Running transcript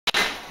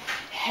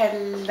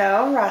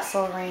Hello,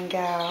 Russell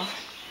Ringo.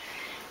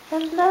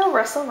 Hello,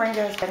 Russell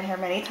Ringo has been here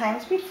many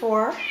times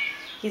before.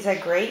 He's a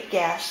great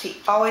guest. He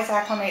always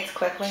acclimates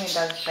quickly and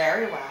does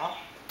very well.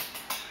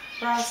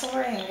 Russell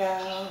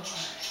Ringo.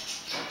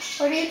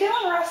 What are you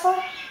doing, Russell?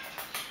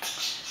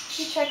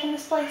 You checking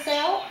this place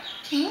out?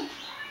 Hmm?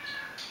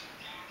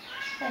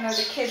 I know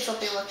the kids will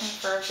be looking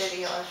for a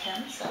video of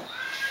him, so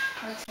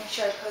let's make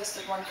sure I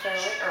posted one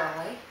fairly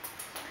early.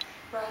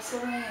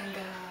 Russell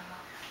Ringo.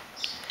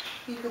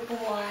 You good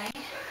boy.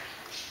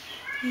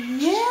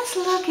 Yes,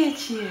 look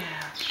at you.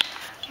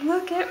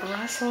 Look at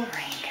Russell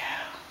Ringo.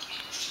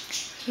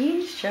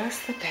 He's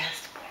just the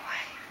best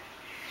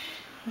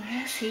boy.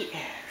 Yes, he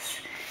is.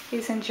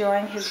 He's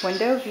enjoying his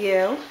window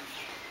view.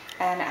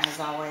 And as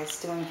always,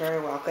 doing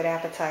very well. Good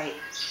appetite.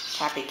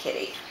 Happy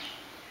kitty.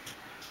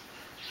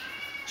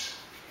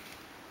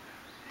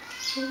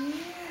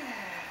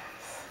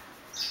 Yes.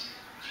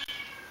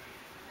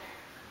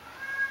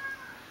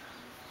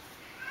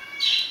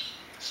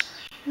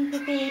 Here you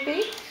go,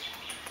 baby.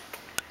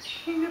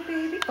 Here you go,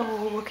 baby.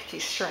 Oh, look at you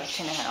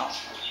stretching out.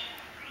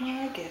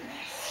 My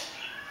goodness.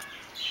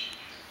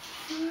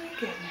 My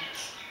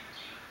goodness.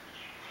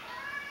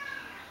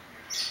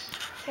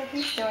 So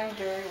he's doing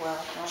very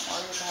well. Don't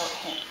worry about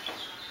him.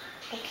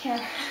 I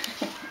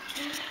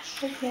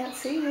can't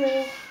see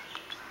you.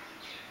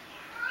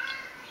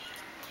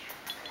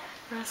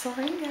 Russell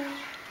Ringo.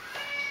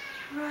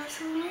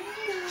 Russell Ringo.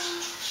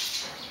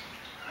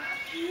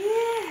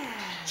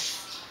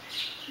 Yes.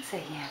 He's a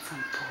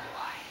handsome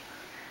boy.